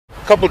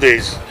couple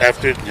days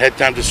after it had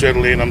time to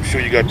settle in, I'm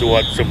sure you got to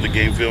watch some of the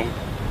game film.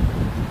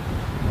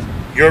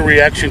 Your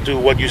reaction to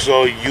what you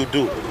saw you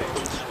do?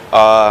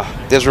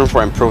 There's room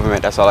for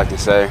improvement, that's all I can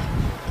say.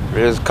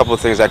 There's a couple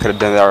of things I could have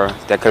done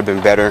that could have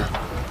been better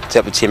to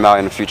help the team out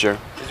in the future.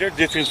 Is there a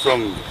difference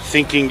from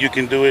thinking you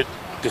can do it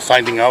to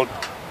finding out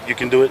you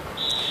can do it?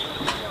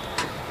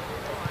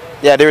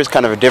 Yeah, there is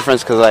kind of a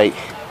difference because like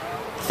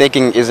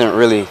thinking isn't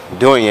really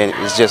doing it.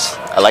 It's just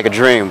like a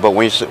dream. But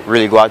when you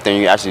really go out there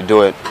and you actually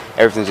do it,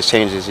 everything just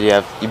changes.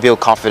 You build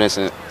confidence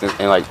and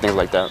like things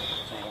like that.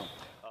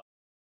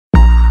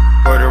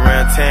 Word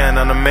around town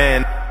on the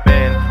man.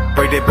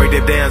 Break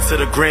that down to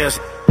the grand.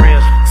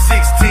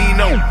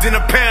 16-0 in a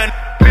pan.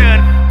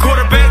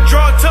 Quarterback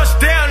draw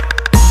touchdown.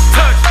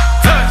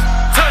 Touchdown.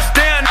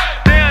 Touchdown.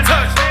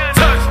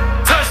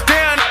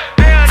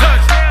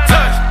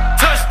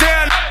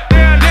 Touchdown.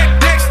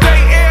 Next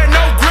day air,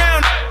 no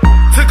ground.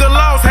 Took a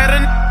loss, had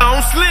a on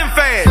slim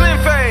fast.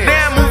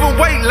 Now moving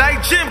weight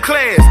like gym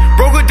class.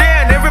 Broke it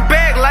down, every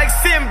bag like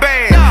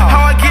Sinbad.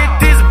 How I get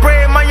this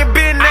bread, mind your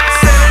business.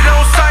 Sell it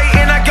on site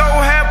and I go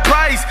half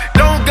price.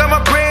 Don't got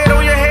my bread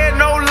on your head,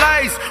 no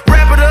lights.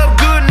 Wrap it up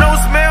good, no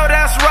smell,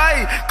 that's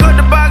right. Cut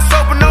the box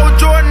open, no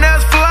Jordan,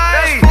 that's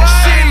fly.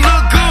 Shit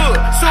look good,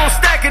 so I'm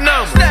stacking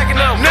numbers.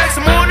 Next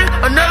morning,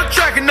 another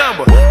tracking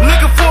number.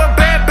 Looking for a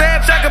bad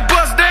batch I can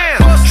bust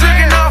down.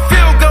 Tricking off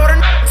field goal to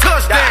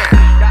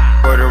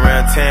touchdown. Word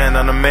around town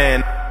on the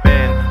man.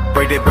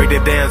 Break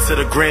that down to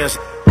the grand.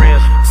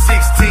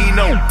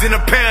 16-0 in a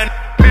pan.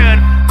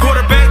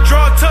 Quarterback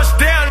draw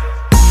touchdown.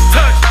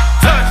 Touchdown.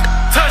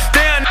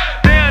 Touchdown.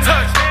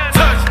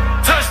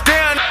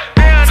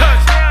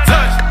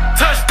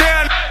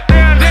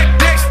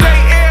 Next day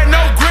air,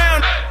 no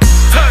ground.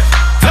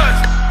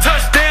 Touchdown.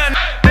 Touchdown.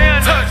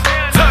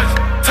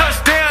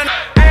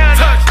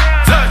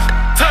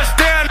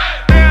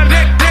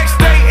 Next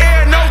day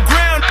air, no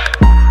ground.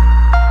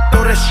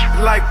 Throw that shit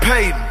like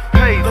Peyton.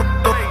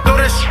 Throw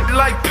that shit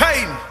like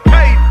Peyton.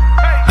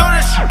 Throw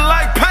that shit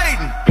like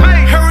Peyton.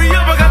 Hurry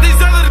up, I got these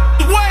other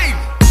waiting.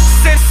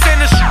 Send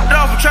the shit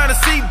off, I'm trying to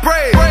see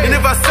bread. And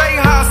if I say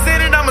how I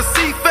send it, I'ma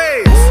see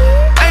fast.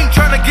 Ain't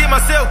trying to get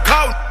myself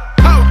caught.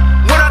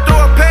 When I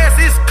throw a pass,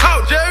 it's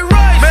caught.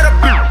 Met a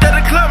bitch at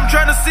the club, I'm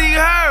trying to see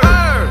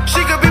her. She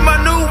could be my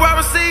new wide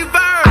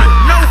receiver.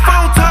 No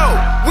phone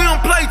talk, we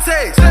don't play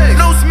text.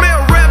 No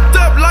smell wrapped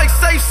up like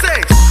safe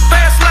sex.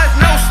 Fast life,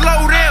 no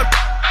slow down.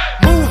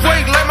 Move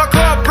weight like my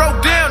car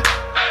broke down.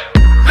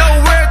 Know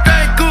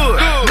everything good,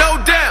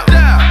 no doubt.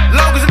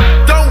 Long as it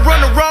don't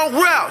run the wrong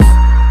route.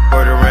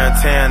 Word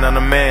around town on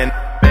the man.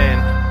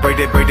 Break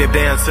that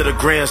down to the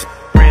grand.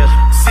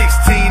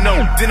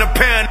 16-0 in a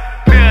pan.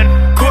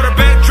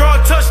 Quarterback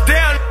draw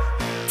touchdown.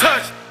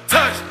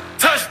 Touchdown.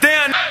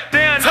 Touchdown.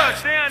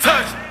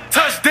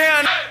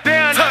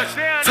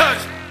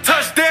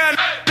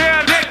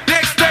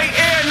 Next day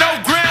air,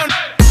 no ground.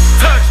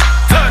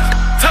 Touchdown.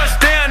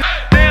 Touchdown.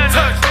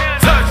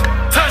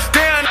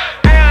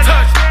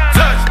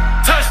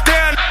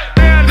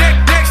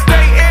 Next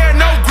day air,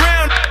 no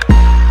ground.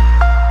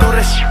 Throw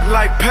that shit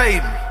like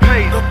Peyton.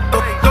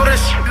 Throw that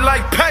shit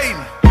like Peyton.